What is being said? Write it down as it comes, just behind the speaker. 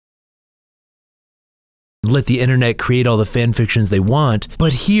let the internet create all the fan fictions they want.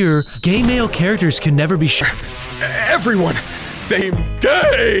 But here, gay male characters can never be Everyone, they're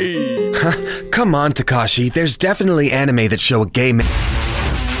gay! Come on, Takashi. There's definitely anime that show a gay man.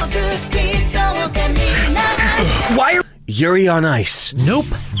 Why are Yuri on Ice? Nope.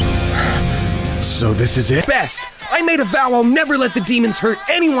 So this is it? Best! I made a vow I'll never let the demons hurt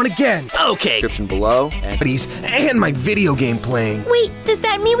anyone again! Okay. Description below. And my video game playing. Wait, does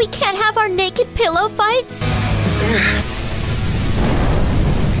that mean we can't have our naked pillow fights?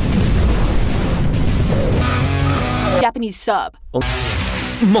 Japanese sub.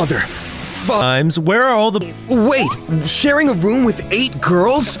 Mother. Times, where are all the— Wait, sharing a room with 8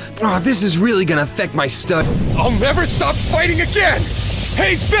 girls? Oh, this is really gonna affect my stud. I'll never stop fighting again!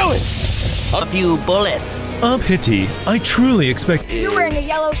 Hey, villains! A few bullets. A pity. I truly expect— You're wearing a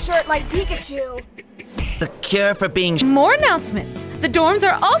yellow shirt like Pikachu. The cure for being— More announcements. The dorms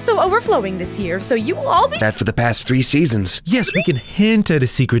are also overflowing this year, so you will all be— That for the past 3 seasons. Yes, we can hint at a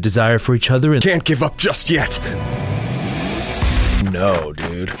secret desire for each other and— Can't give up just yet. No,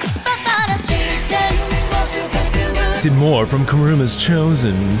 dude. Did more from Karuma's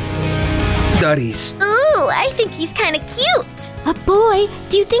Chosen. Studies. Ooh, I think he's kind of cute. A boy,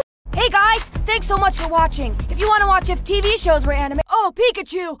 do you think— Hey guys, thanks so much for watching. If you want to watch if TV shows were anime— Oh,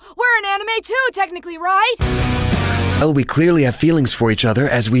 Pikachu! We're an anime too, technically, right? Well, we clearly have feelings for each other,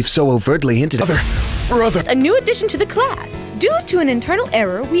 as we've so overtly hinted. Brother. a new addition to the class. Due to an internal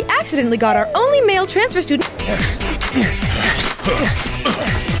error, we accidentally got our only male transfer student—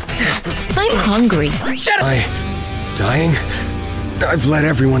 I'm hungry. Shut up! Dying? I've let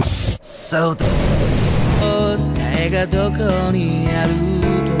everyone— So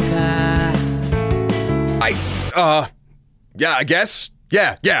yeah, I guess.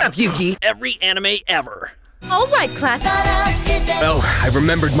 Yeah. Yuki, every anime ever. All right, class. Well, I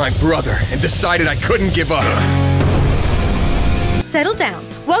remembered my brother and decided I couldn't give up. Settle down.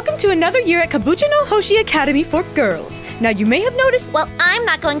 Welcome to another year at Kabucha no Hoshi Academy for Girls. Now, you may have noticed— Well, I'm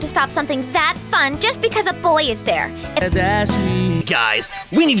not going to stop something that fun just because a boy is there. Guys,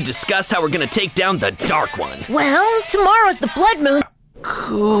 we need to discuss how we're gonna take down the Dark One. Well, tomorrow's the blood moon.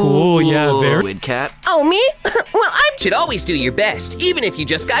 Cool, yeah, very— Squid Cat. Oh, me? Well, I should always do your best, even if you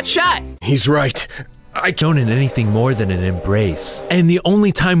just got shot. He's right. I Shown in anything more than an embrace. And the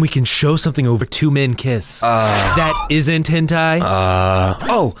only time we can show something over 2 men kiss. That isn't hentai?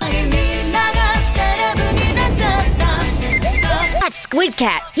 Oh. That's Squid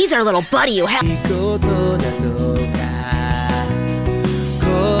Cat. He's our little buddy who helped.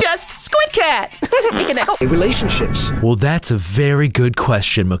 Just Squid Cat. Relationships. Well, that's a very good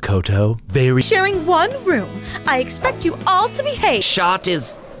question, Makoto. Very— sharing one room. I expect you all to behave. Shot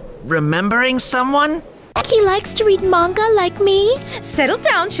is remembering someone? He likes to read manga like me. Settle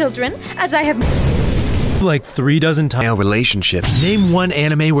down, children, as I have— like 3 dozen times. Male relationships. Name one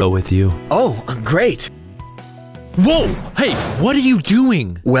anime we'll go with you. Oh, great. Whoa! Hey, what are you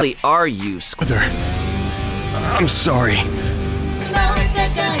doing? Well, Really, are you, Mother, I'm sorry.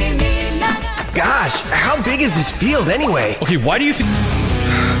 Gosh, how big is this field anyway? Okay, why do you think—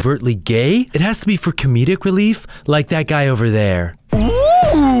 overtly gay? It has to be for comedic relief, like that guy over there.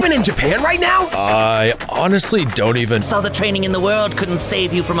 Been in Japan right now? I honestly don't even— All the training in the world couldn't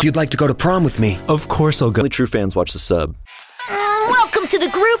save you from If you'd like to go to prom with me. Of course I'll go. Only true fans watch the sub. Welcome to the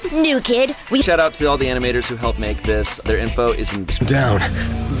group, new kid. We— Shout out to all the animators who helped make this. Their info is in the description. Down.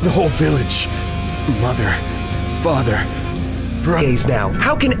 The whole village. Mother. Father. Gays now.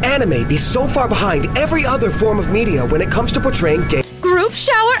 How can anime be so far behind every other form of media when it comes to portraying gay— Group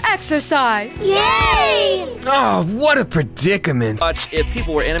shower exercise. Yay! Oh, what a predicament. Watch if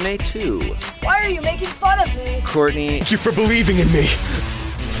people were anime too. Why are you making fun of me? Courtney. Thank you for believing in me.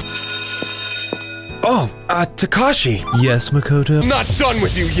 Oh, Takashi. Yes, Makoto? Not done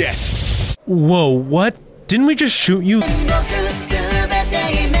with you yet. Whoa, what? Didn't we just shoot you?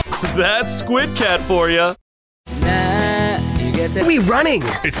 That's Squid Cat for ya. Where are we running?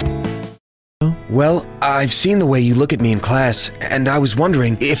 It's— Well, I've seen the way you look at me in class, and I was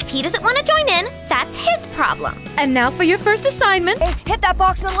wondering if— If he doesn't want to join in, that's his problem. And now for your first assignment. Hey, hit that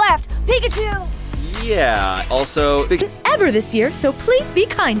box on the left. Pikachu! Yeah, also, big Ever this year, so please be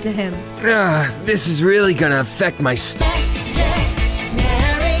kind to him. This is really gonna affect my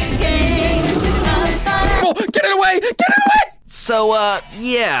Oh, get it away! Get it away! So,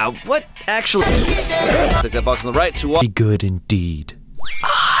 yeah, what actually— click that box on the right to walk. be good indeed.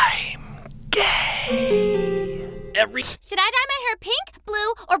 I'm gay. Every Should I dye my hair pink,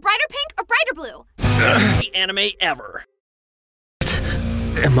 blue, or brighter pink, or brighter blue? anime ever.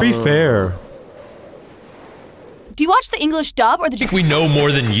 Pretty fair. Do you watch the English dub or the— We know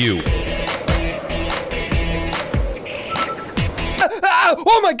more than you.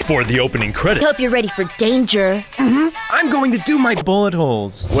 Oh my god! For the opening credit. Hope you're ready for danger. I'm going to do my Bullet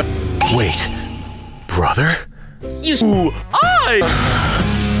holes. Wait, brother?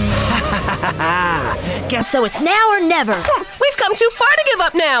 So it's now or never. We've come too far to give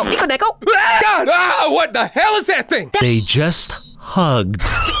up now. God, what the hell is that thing? They just hugged.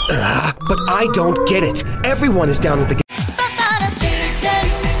 But I don't get it. Everyone is down at the.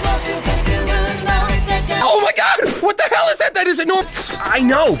 Oh my god! What the hell is that? That is enormous. I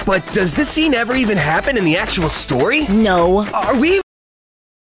know, but does this scene ever even happen in the actual story? No. Are we?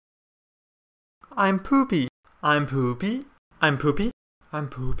 I'm poopy. I'm poopy. I'm poopy. I'm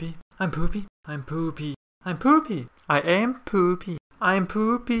poopy. I'm poopy. I'm poopy. I'm poopy. I am poopy. I'm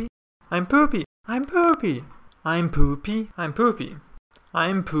poopy. I'm poopy. I'm poopy. I'm poopy. I'm poopy.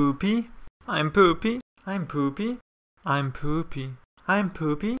 I'm poopy. I'm poopy. I'm poopy. I'm poopy. I'm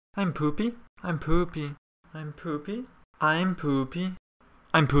poopy. I'm poopy. I'm poopy. I'm poopy. I'm poopy.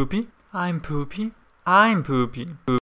 I'm poopy. I'm poopy. I'm poopy.